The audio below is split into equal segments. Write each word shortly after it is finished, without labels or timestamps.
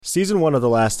Season 1 of The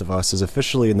Last of Us is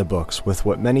officially in the books with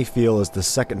what many feel is the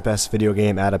second best video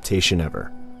game adaptation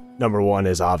ever. Number 1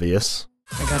 is obvious.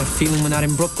 I got a feeling we're not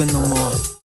in Brooklyn no more.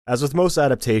 As with most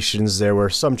adaptations, there were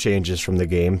some changes from the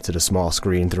game to the small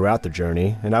screen throughout the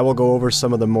journey, and I will go over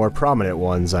some of the more prominent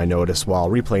ones I noticed while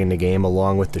replaying the game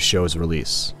along with the show's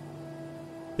release.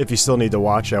 If you still need to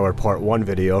watch our Part 1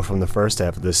 video from the first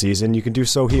half of the season, you can do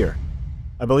so here.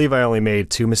 I believe I only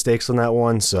made 2 mistakes on that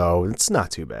one, so it's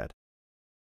not too bad.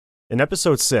 In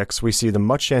Episode 6, we see the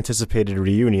much-anticipated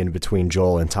reunion between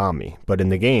Joel and Tommy, but in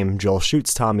the game, Joel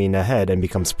shoots Tommy in the head and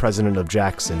becomes president of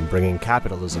Jackson, bringing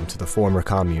capitalism to the former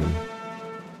commune.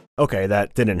 Okay,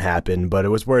 that didn't happen, but it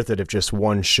was worth it if just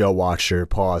one show watcher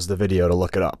paused the video to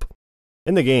look it up.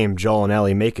 In the game, Joel and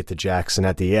Ellie make it to Jackson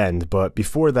at the end, but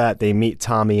before that, they meet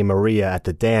Tommy and Maria at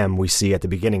the dam we see at the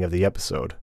beginning of the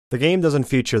episode. The game doesn't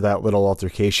feature that little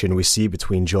altercation we see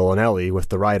between Joel and Ellie with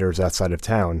the riders outside of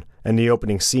town, and the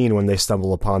opening scene when they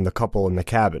stumble upon the couple in the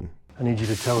cabin. I need you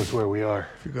to tell us where we are.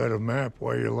 If you got a map,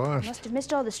 why you lost? Must have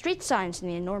missed all the street signs in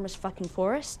the enormous fucking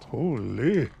forest.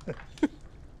 Holy.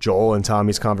 Joel and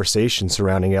Tommy's conversation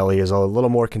surrounding Ellie is a little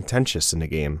more contentious in the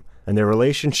game, and their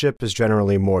relationship is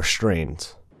generally more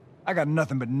strained. I got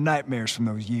nothing but nightmares from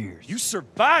those years. You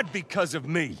survived because of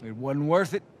me. It wasn't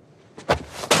worth it.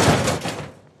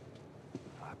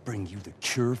 Bring you the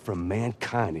cure from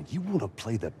mankind, and you want to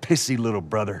play the pissy little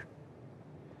brother.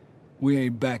 We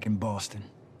ain't back in Boston.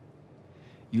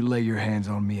 You lay your hands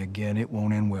on me again, it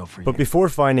won't end well for you. But before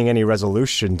finding any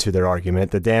resolution to their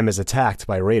argument, the dam is attacked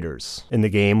by raiders. In the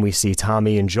game, we see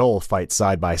Tommy and Joel fight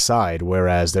side by side,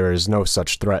 whereas there is no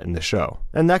such threat in the show.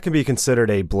 And that can be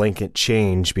considered a blanket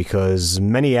change because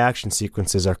many action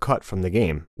sequences are cut from the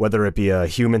game. Whether it be a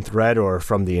human threat or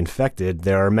from the infected,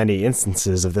 there are many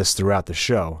instances of this throughout the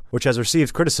show, which has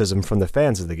received criticism from the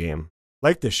fans of the game.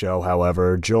 Like the show,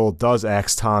 however, Joel does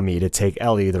ask Tommy to take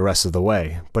Ellie the rest of the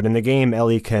way, but in the game,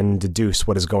 Ellie can deduce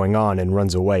what is going on and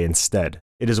runs away instead.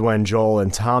 It is when Joel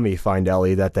and Tommy find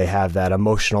Ellie that they have that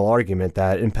emotional argument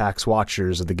that impacts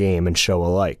watchers of the game and show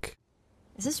alike.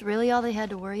 Is this really all they had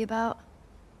to worry about?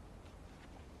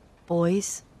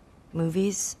 Boys?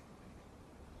 Movies?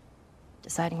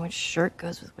 Deciding which shirt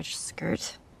goes with which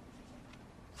skirt?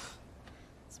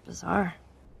 It's bizarre.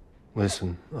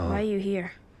 Listen, Why are you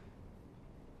here?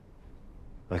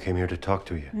 I came here to talk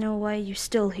to you. No, why are you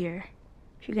still here?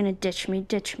 If you're gonna ditch me,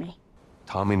 ditch me.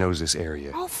 Tommy knows this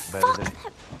area. Oh, fuck that.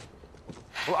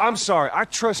 Well, I'm sorry. I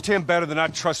trust him better than I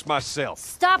trust myself.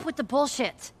 Stop with the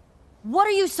bullshit. What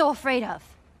are you so afraid of?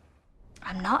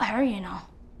 I'm not her, you know.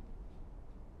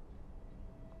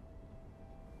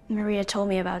 Maria told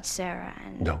me about Sarah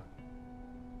and... No.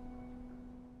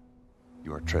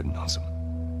 You are treading on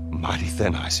some mighty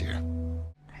thin ice here.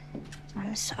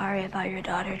 I'm sorry about your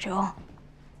daughter, Joel.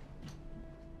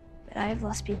 But I've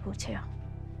lost people too.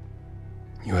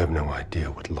 You have no idea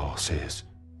what loss is.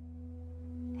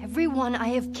 Everyone I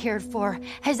have cared for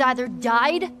has either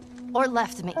died or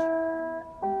left me.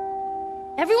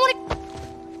 Everyone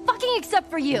fucking except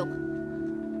for you.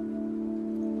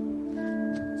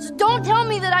 So don't tell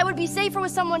me that I would be safer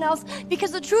with someone else,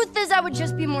 because the truth is I would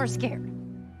just be more scared.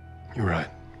 You're right.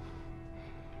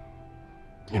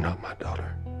 You're not my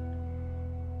daughter.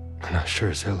 And I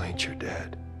sure as hell ain't your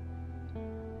dad.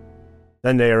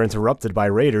 Then they are interrupted by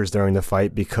raiders during the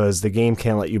fight because the game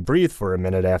can't let you breathe for a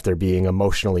minute after being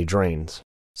emotionally drained.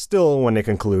 Still, when it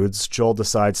concludes, Joel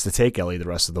decides to take Ellie the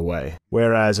rest of the way,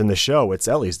 whereas in the show, it's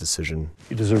Ellie's decision.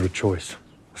 You deserve a choice.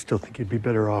 I still think you'd be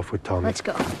better off with Tommy. Let's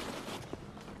go.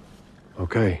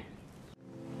 Okay.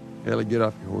 Ellie, get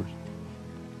off your horse.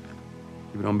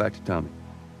 Give it on back to Tommy.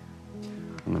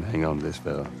 I'm gonna hang on to this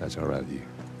fella, if that's all right with you.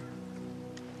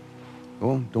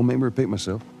 Go on, don't make me repeat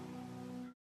myself.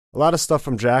 A lot of stuff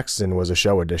from Jackson was a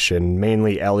show edition,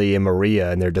 mainly Ellie and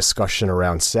Maria and their discussion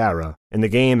around Sarah. In the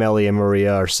game, Ellie and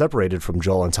Maria are separated from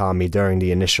Joel and Tommy during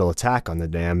the initial attack on the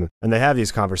dam, and they have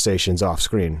these conversations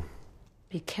off-screen.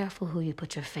 Be careful who you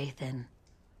put your faith in.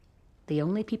 The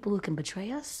only people who can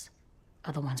betray us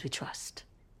are the ones we trust.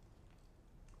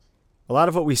 A lot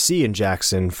of what we see in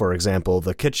Jackson, for example,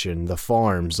 the kitchen, the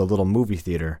farms, the little movie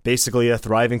theater, basically a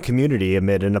thriving community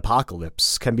amid an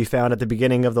apocalypse, can be found at the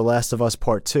beginning of The Last of Us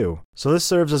Part 2. So this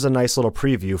serves as a nice little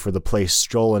preview for the place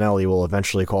Joel and Ellie will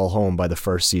eventually call home by the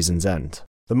first season's end.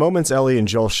 The moments Ellie and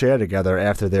Joel share together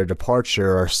after their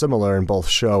departure are similar in both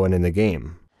show and in the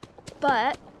game.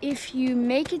 But if you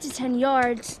make it to 10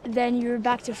 yards, then you're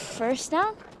back to first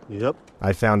down? Yep.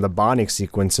 I found the bonding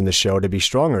sequence in the show to be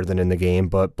stronger than in the game,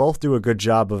 but both do a good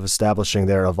job of establishing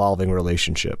their evolving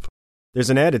relationship. There's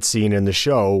an added scene in the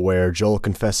show where Joel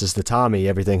confesses to Tommy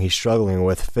everything he's struggling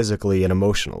with physically and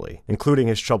emotionally, including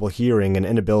his trouble hearing and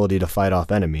inability to fight off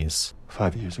enemies.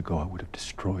 5 years ago, I would have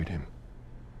destroyed him.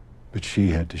 But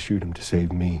she had to shoot him to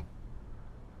save me.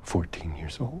 14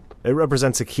 years old. It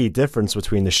represents a key difference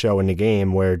between the show and the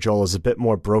game, where Joel is a bit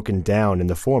more broken down in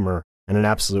the former and an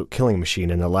absolute killing machine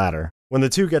in the latter. When the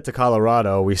two get to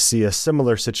Colorado, we see a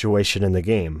similar situation in the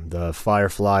game. The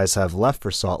Fireflies have left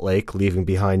for Salt Lake, leaving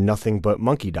behind nothing but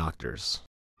monkey doctors.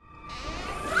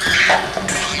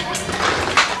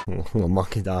 Little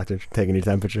monkey doctor taking your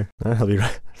temperature. He'll be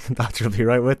right. The doctor will be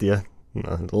right with you.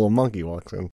 The little monkey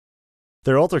walks in.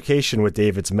 Their altercation with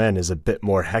David's men is a bit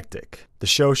more hectic. The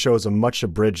show shows a much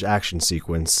abridged action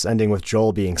sequence, ending with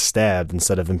Joel being stabbed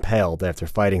instead of impaled after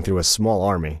fighting through a small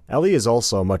army. Ellie is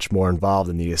also much more involved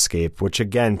in the escape, which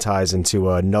again ties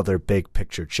into another big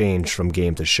picture change from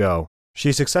game to show.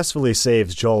 She successfully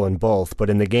saves Joel in both, but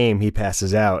in the game he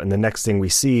passes out, and the next thing we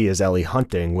see is Ellie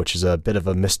hunting, which is a bit of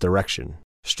a misdirection.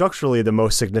 Structurally, the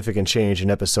most significant change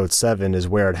in Episode 7 is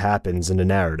where it happens in the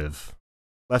narrative.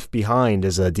 Left Behind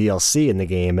is a DLC in the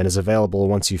game and is available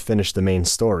once you finish the main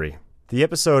story. The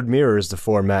episode mirrors the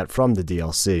format from the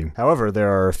DLC. However, there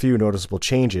are a few noticeable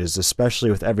changes, especially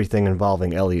with everything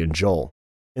involving Ellie and Joel.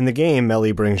 In the game,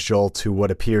 Ellie brings Joel to what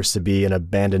appears to be an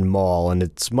abandoned mall, and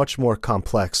it's much more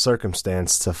complex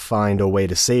circumstance to find a way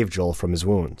to save Joel from his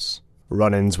wounds.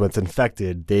 Run-ins with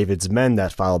infected, David's men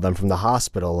that followed them from the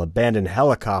hospital, abandoned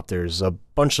helicopters, a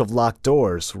bunch of locked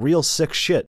doors, real sick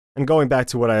shit. And going back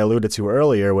to what I alluded to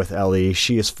earlier with Ellie,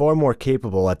 she is far more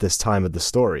capable at this time of the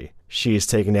story. She is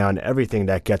taking down everything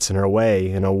that gets in her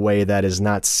way in a way that is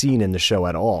not seen in the show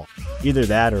at all. Either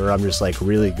that or I'm just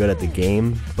really good at the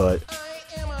game, but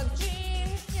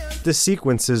this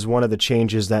sequence is one of the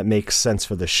changes that makes sense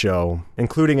for the show.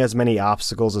 Including as many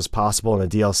obstacles as possible in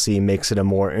the DLC makes it a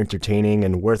more entertaining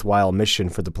and worthwhile mission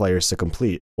for the players to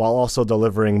complete, while also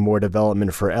delivering more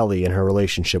development for Ellie and her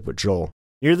relationship with Joel.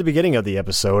 Near the beginning of the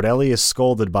episode, Ellie is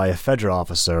scolded by a Fedra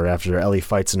officer after Ellie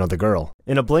fights another girl.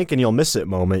 In a blink and you'll miss it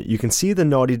moment, you can see the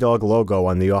Naughty Dog logo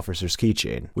on the officer's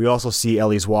keychain. We also see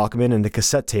Ellie's Walkman and the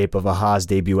cassette tape of Aha's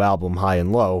debut album High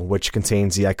and Low, which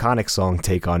contains the iconic song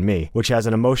Take On Me, which has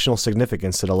an emotional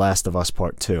significance to The Last of Us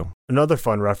Part 2. Another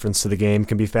fun reference to the game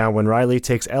can be found when Riley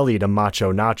takes Ellie to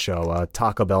Macho Nacho, a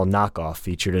Taco Bell knockoff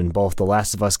featured in both The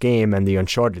Last of Us game and the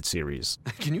Uncharted series.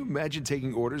 Can you imagine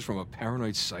taking orders from a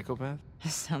paranoid psychopath?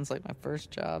 This sounds like my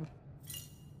first job.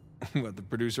 What, the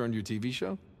producer on your TV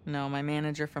show? No, my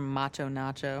manager from Macho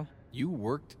Nacho. You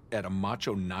worked at a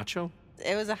Macho Nacho?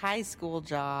 It was a high school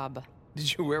job.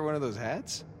 Did you wear one of those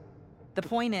hats? The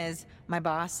point is, my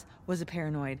boss was a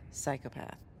paranoid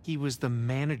psychopath. He was the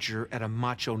manager at a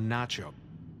Macho Nacho.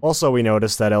 Also, we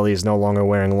noticed that Ellie is no longer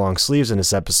wearing long sleeves in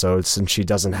this episode since she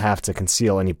doesn't have to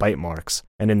conceal any bite marks,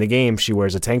 and in the game she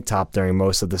wears a tank top during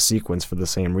most of the sequence for the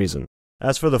same reason.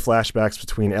 As for the flashbacks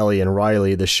between Ellie and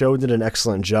Riley, the show did an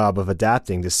excellent job of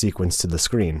adapting the sequence to the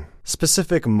screen.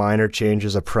 Specific minor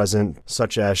changes are present,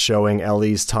 such as showing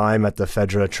Ellie's time at the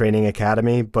Fedra Training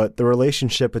Academy, but the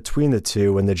relationship between the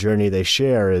two and the journey they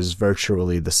share is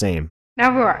virtually the same.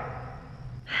 Now roar.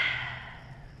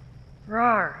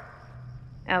 Roar.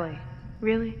 Ellie,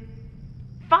 really?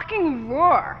 Fucking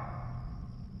roar!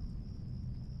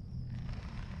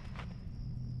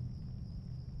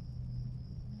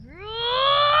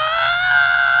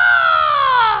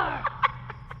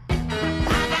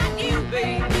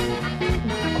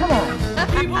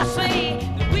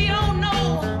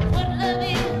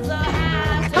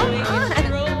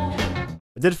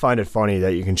 I did find it funny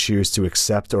that you can choose to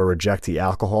accept or reject the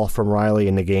alcohol from Riley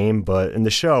in the game, but in the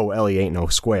show, Ellie ain't no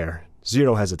square.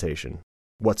 Zero hesitation.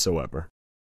 Whatsoever.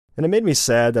 And it made me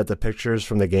sad that the pictures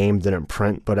from the game didn't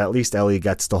print, but at least Ellie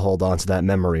gets to hold on to that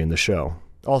memory in the show.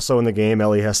 Also in the game,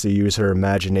 Ellie has to use her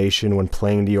imagination when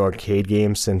playing the arcade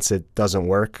game since it doesn't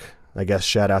work. I guess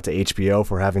shout out to HBO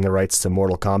for having the rights to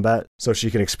Mortal Kombat, so she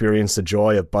can experience the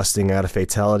joy of busting out a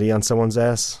fatality on someone's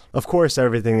ass. Of course,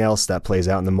 everything else that plays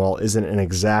out in the mall isn't an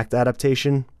exact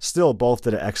adaptation. Still, both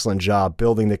did an excellent job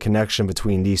building the connection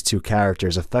between these two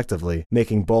characters effectively,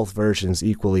 making both versions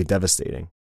equally devastating.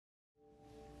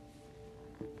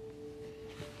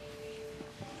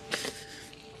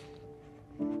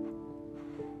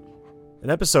 In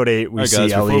episode 8, we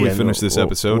see Ellie. Before we and, finish this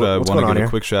episode, I want to give here? a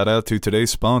quick shout out to today's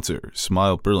sponsor,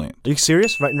 Smile Brilliant. Are you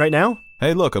serious? Right now?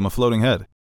 Hey, look, I'm a floating head.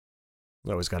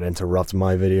 I always gotta interrupt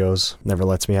my videos. Never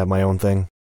lets me have my own thing.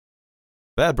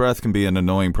 Bad breath can be an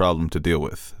annoying problem to deal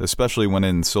with, especially when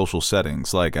in social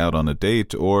settings like out on a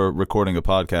date or recording a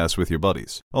podcast with your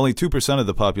buddies. Only 2% of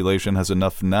the population has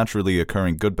enough naturally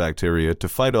occurring good bacteria to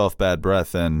fight off bad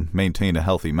breath and maintain a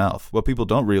healthy mouth. What people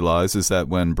don't realize is that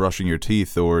when brushing your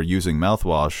teeth or using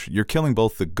mouthwash, you're killing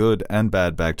both the good and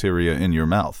bad bacteria in your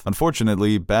mouth.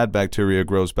 Unfortunately, bad bacteria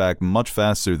grows back much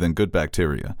faster than good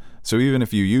bacteria. So even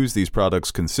if you use these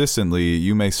products consistently,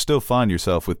 you may still find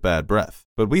yourself with bad breath.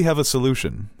 But we have a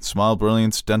solution. Smile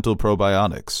Brilliant's Dental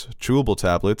Probiotics, chewable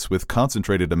tablets with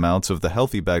concentrated amounts of the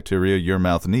healthy bacteria your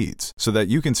mouth needs, so that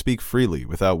you can speak freely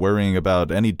without worrying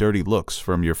about any dirty looks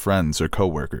from your friends or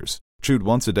coworkers. Chewed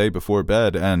once a day before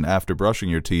bed and after brushing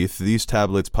your teeth, these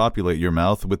tablets populate your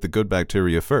mouth with the good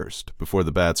bacteria first, before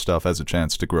the bad stuff has a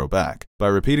chance to grow back. By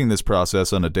repeating this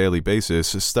process on a daily basis,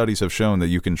 studies have shown that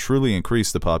you can truly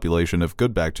increase the population of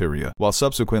good bacteria, while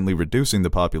subsequently reducing the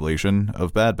population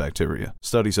of bad bacteria.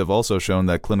 Studies have also shown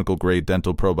that clinical-grade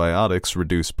dental probiotics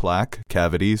reduce plaque,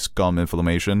 cavities, gum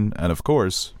inflammation, and of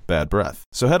course, bad breath.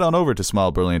 So head on over to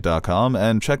SmileBrilliant.com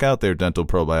and check out their dental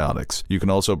probiotics. You can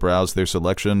also browse their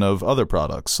selection of other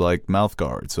products like mouth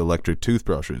guards, electric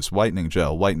toothbrushes, whitening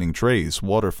gel, whitening trays,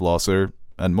 water flosser,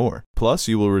 and more. Plus,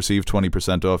 you will receive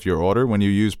 20% off your order when you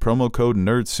use promo code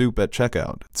NERDSOUP at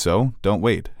checkout. So, don't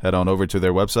wait. Head on over to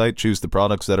their website, choose the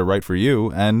products that are right for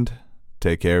you, and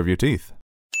take care of your teeth.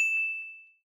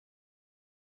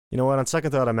 You know what, on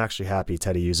second thought, I'm actually happy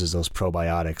Teddy uses those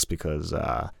probiotics because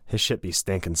his shit be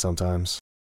stinking sometimes.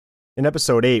 In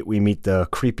episode 8, we meet the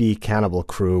creepy cannibal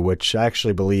crew, which I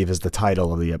actually believe is the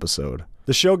title of the episode.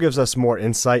 The show gives us more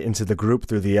insight into the group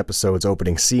through the episode's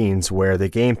opening scenes, where the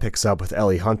game picks up with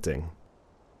Ellie hunting.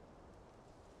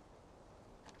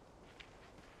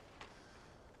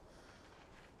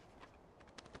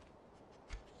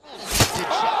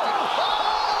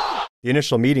 The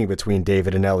initial meeting between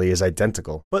David and Ellie is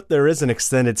identical, but there is an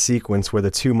extended sequence where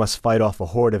the two must fight off a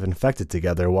horde of infected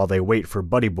together while they wait for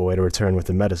Buddy Boy to return with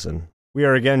the medicine. We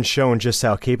are again shown just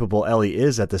how capable Ellie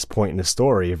is at this point in the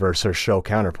story versus her show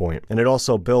counterpoint, and it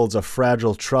also builds a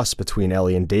fragile trust between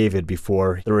Ellie and David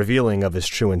before the revealing of his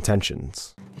true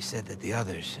intentions. He said that the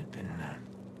others had been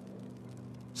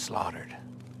slaughtered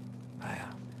by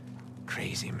a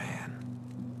crazy man.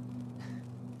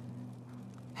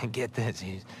 And get this,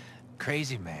 he's a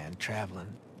crazy man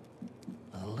traveling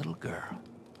with a little girl.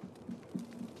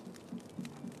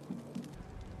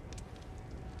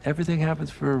 Everything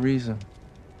happens for a reason.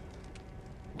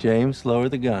 James, lower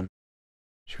the gun.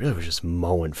 She really was just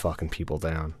mowing fucking people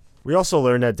down. We also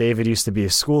learn that David used to be a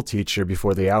school teacher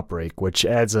before the outbreak, which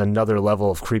adds another level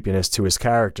of creepiness to his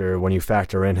character when you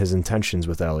factor in his intentions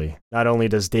with Ellie. Not only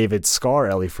does David scar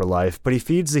Ellie for life, but he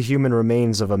feeds the human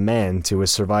remains of a man to his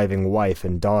surviving wife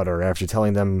and daughter after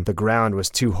telling them the ground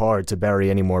was too hard to bury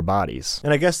any more bodies.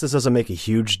 And I guess this doesn't make a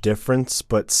huge difference,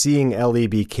 but seeing Ellie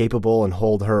be capable and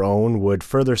hold her own would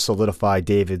further solidify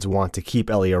David's want to keep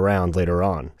Ellie around later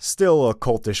on. Still, a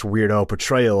cultish weirdo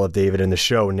portrayal of David in the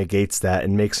show negates that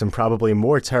and makes him probably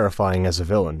more terrifying as a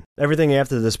villain. Everything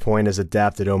after this point is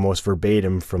adapted almost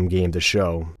verbatim from game to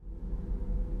show.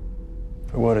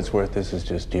 For what it's worth, this is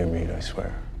just deer meat, I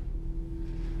swear.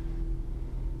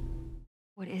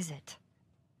 What is it?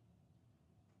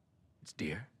 It's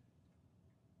deer.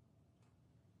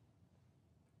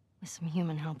 With some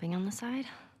human helping on the side?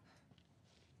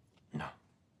 No,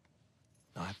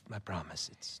 I promise.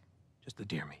 It's just the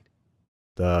deer meat.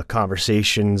 The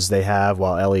conversations they have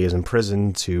while Ellie is in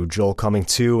prison, to Joel coming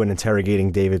to and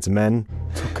interrogating David's men.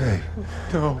 It's okay.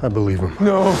 No. I believe him.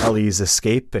 No. Ellie's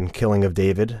escape and killing of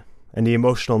David, and the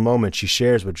emotional moment she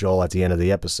shares with Joel at the end of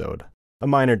the episode. A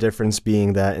minor difference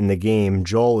being that in the game,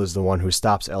 Joel is the one who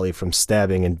stops Ellie from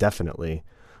stabbing indefinitely,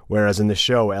 whereas in the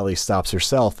show, Ellie stops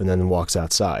herself and then walks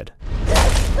outside.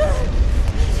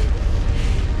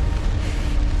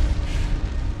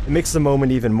 It makes the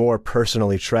moment even more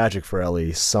personally tragic for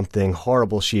Ellie, something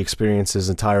horrible she experiences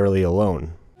entirely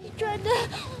alone. He tried to...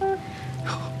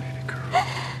 Oh, baby girl.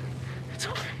 It's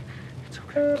okay. It's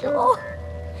okay. Joel.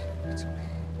 It's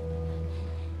okay.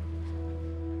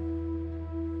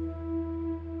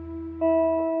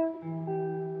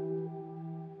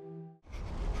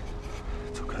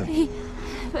 It's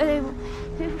okay.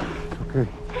 It's okay.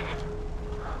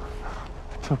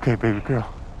 It's okay, baby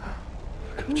girl.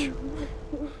 I got you.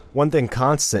 One thing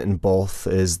constant in both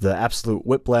is the absolute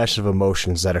whiplash of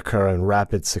emotions that occur in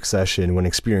rapid succession when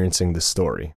experiencing this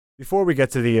story. Before we get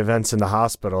to the events in the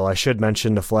hospital, I should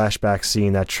mention the flashback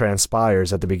scene that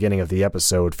transpires at the beginning of the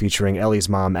episode featuring Ellie's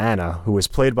mom, Anna, who is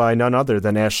played by none other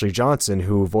than Ashley Johnson,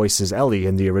 who voices Ellie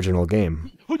in the original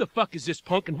game. Who the fuck is this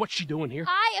punk and what's she doing here?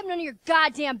 I am none of your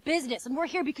goddamn business, and we're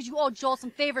here because you owe Joel some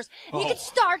favors. And you can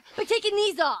start by taking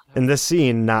these off. In this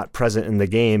scene, not present in the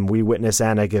game, we witness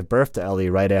Anna give birth to Ellie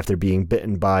right after being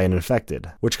bitten by an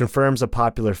infected, which confirms a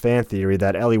popular fan theory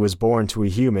that Ellie was born to a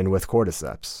human with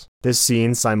cordyceps. This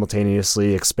scene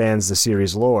simultaneously expands the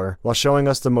series' lore while showing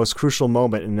us the most crucial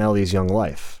moment in Ellie's young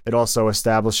life. It also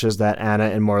establishes that Anna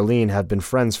and Marlene have been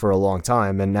friends for a long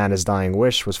time, and Anna's dying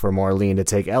wish was for Marlene to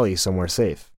take Ellie somewhere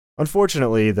safe.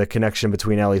 Unfortunately, the connection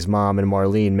between Ellie's mom and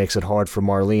Marlene makes it hard for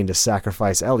Marlene to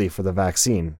sacrifice Ellie for the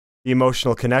vaccine. The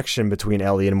emotional connection between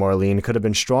Ellie and Marlene could have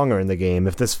been stronger in the game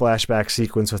if this flashback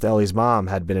sequence with Ellie's mom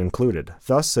had been included.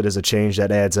 Thus, it is a change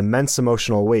that adds immense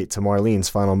emotional weight to Marlene's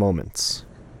final moments.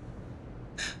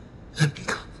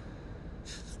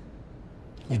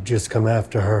 You've just come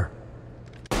after her.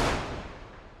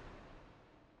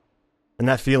 And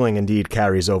that feeling indeed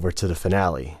carries over to the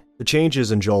finale. The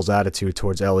changes in Joel's attitude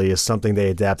towards Ellie is something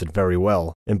they adapted very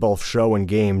well. In both show and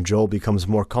game, Joel becomes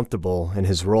more comfortable in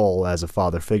his role as a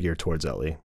father figure towards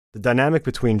Ellie. The dynamic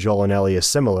between Joel and Ellie is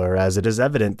similar, as it is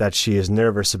evident that she is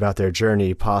nervous about their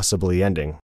journey possibly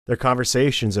ending. Their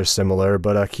conversations are similar,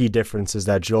 but a key difference is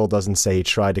that Joel doesn't say he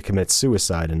tried to commit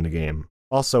suicide in the game.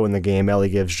 Also in the game, Ellie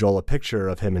gives Joel a picture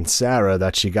of him and Sarah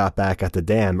that she got back at the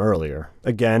dam earlier.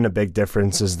 Again, a big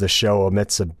difference is the show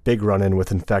omits a big run-in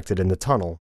with Infected in the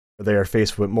tunnel, where they are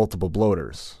faced with multiple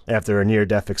bloaters. After a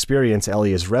near-death experience,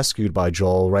 Ellie is rescued by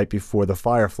Joel right before the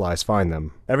Fireflies find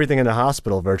them. Everything in the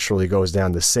hospital virtually goes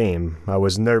down the same. I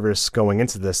was nervous going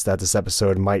into this that this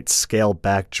episode might scale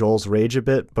back Joel's rage a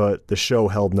bit, but the show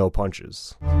held no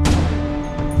punches.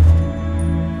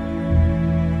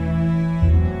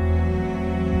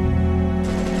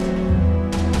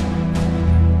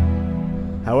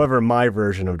 However, my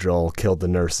version of Joel killed the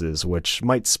nurses, which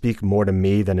might speak more to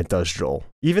me than it does Joel.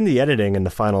 Even the editing in the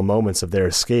final moments of their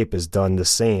escape is done the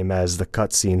same as the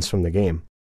cutscenes from the game.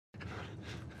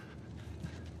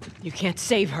 You can't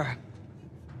save her.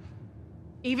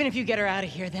 Even if you get her out of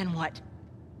here, then what?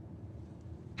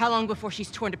 How long before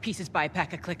she's torn to pieces by a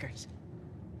pack of clickers?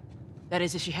 That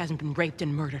is, if she hasn't been raped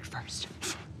and murdered first.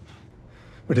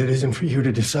 But it isn't for you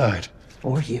to decide.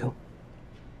 Or you.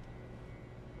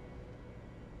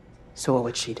 So what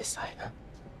would she decide, huh?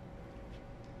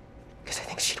 Because I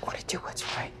think she'd want to do what's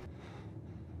right.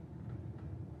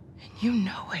 And you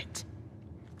know it.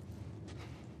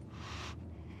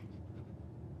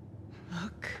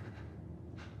 Look.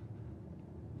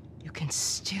 You can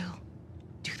still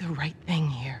do the right thing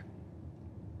here.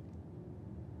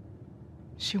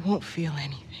 She won't feel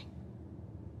anything.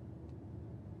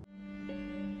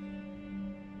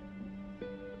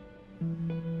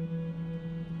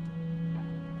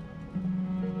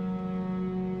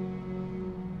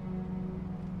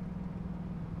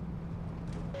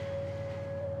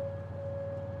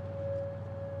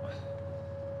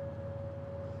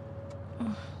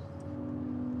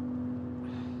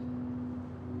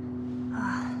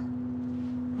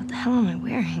 What the hell am I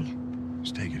wearing?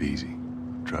 Just take it easy.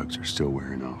 Drugs are still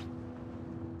wearing off.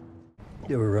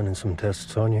 You were running some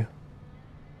tests on you?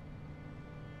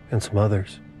 And some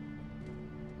others.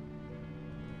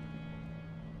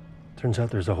 Turns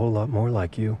out there's a whole lot more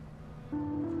like you.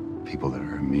 People that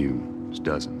are immune. There's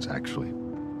dozens, actually.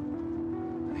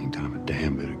 Ain't done 'em a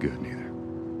damn bit of good, neither.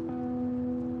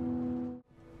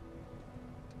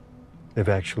 They've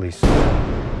actually...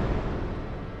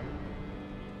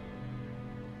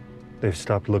 They've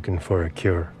stopped looking for a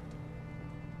cure.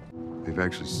 They've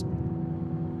actually...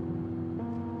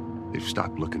 They've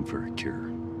stopped looking for a cure.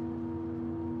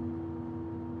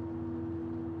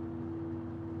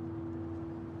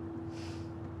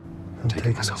 I'm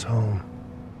taking us home.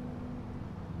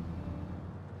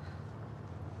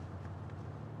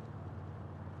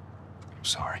 I'm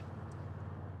sorry.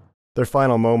 Their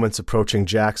final moments approaching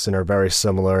Jackson are very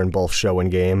similar in both show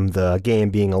and game, the game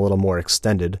being a little more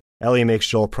extended. Ellie makes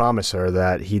Joel promise her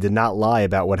that he did not lie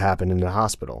about what happened in the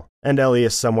hospital, and Ellie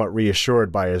is somewhat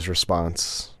reassured by his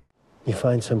response. You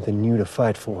find something new to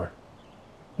fight for.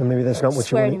 And maybe that's not what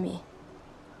you want. Swear to me.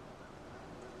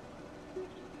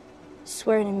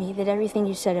 Swear to me that everything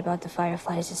you said about the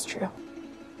Fireflies is true.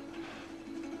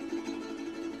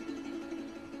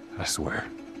 I swear.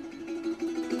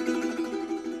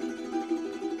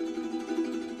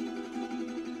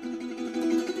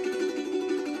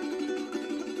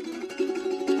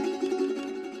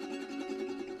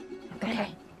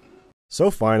 So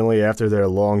finally, after their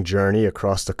long journey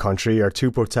across the country, our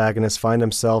two protagonists find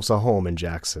themselves a home in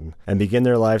Jackson, and begin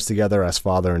their lives together as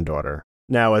father and daughter.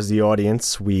 Now, as the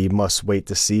audience, we must wait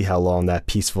to see how long that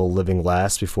peaceful living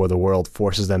lasts before the world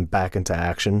forces them back into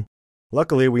action.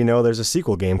 Luckily, we know there's a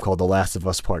sequel game called The Last of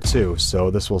Us Part 2, so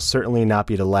this will certainly not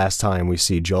be the last time we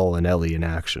see Joel and Ellie in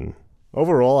action.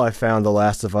 Overall, I found The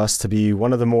Last of Us to be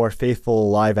one of the more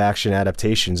faithful live-action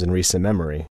adaptations in recent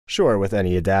memory. Sure, with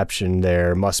any adaptation,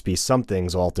 there must be some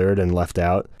things altered and left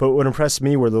out, but what impressed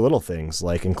me were the little things,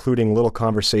 like including little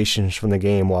conversations from the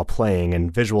game while playing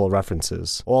and visual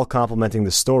references, all complementing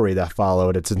the story that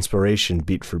followed its inspiration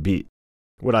beat for beat.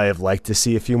 Would I have liked to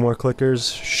see a few more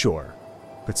clickers? Sure.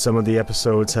 Could some of the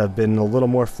episodes have been a little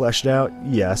more fleshed out?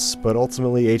 Yes, but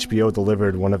ultimately HBO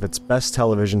delivered one of its best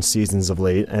television seasons of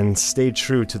late and stayed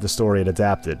true to the story it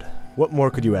adapted. What more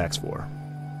could you ask for?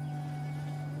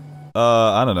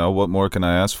 I don't know. What more can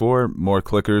I ask for? More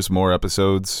clickers, more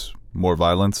episodes, more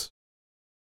violence.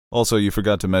 Also, you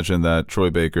forgot to mention that Troy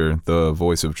Baker, the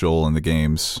voice of Joel in the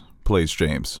games, plays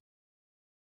James.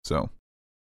 So,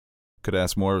 could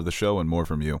ask more of the show and more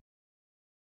from you.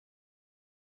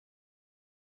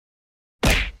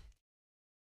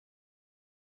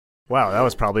 Wow, that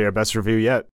was probably our best review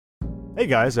yet. Hey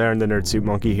guys, Aaron the Nerd Soup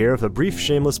Monkey here with a brief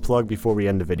shameless plug before we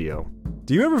end the video.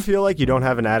 Do you ever feel like you don't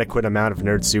have an adequate amount of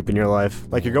nerd soup in your life?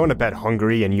 Like you're going to bed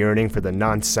hungry and yearning for the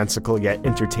nonsensical yet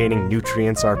entertaining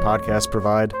nutrients our podcasts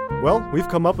provide? Well, we've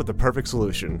come up with the perfect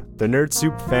solution. The Nerd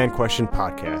Soup Fan Question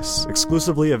Podcasts,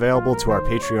 exclusively available to our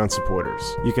Patreon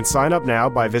supporters. You can sign up now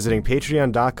by visiting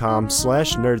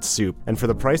patreon.com/nerdsoup, and for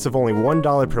the price of only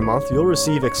 $1 per month, you'll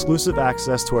receive exclusive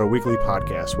access to our weekly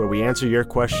podcast, where we answer your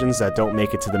questions that don't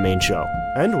make it to the main show.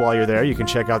 And while you're there, you can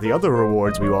check out the other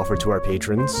rewards we offer to our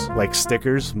patrons, like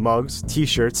stickers, mugs,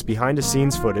 t-shirts,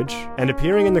 behind-the-scenes footage, and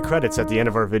appearing in the credits at the end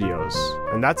of our videos.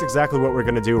 And that's exactly what we're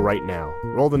going to do right now.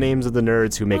 Roll the names of the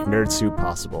nerds who make Nerd Soup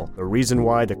possible. The reason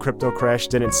why the crypto crash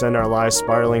didn't send our lives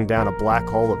spiraling down a black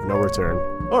hole of no return.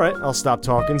 Alright, I'll stop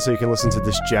talking so you can listen to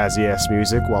this jazzy-ass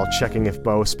music while checking if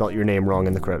Bo spelt your name wrong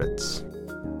in the credits.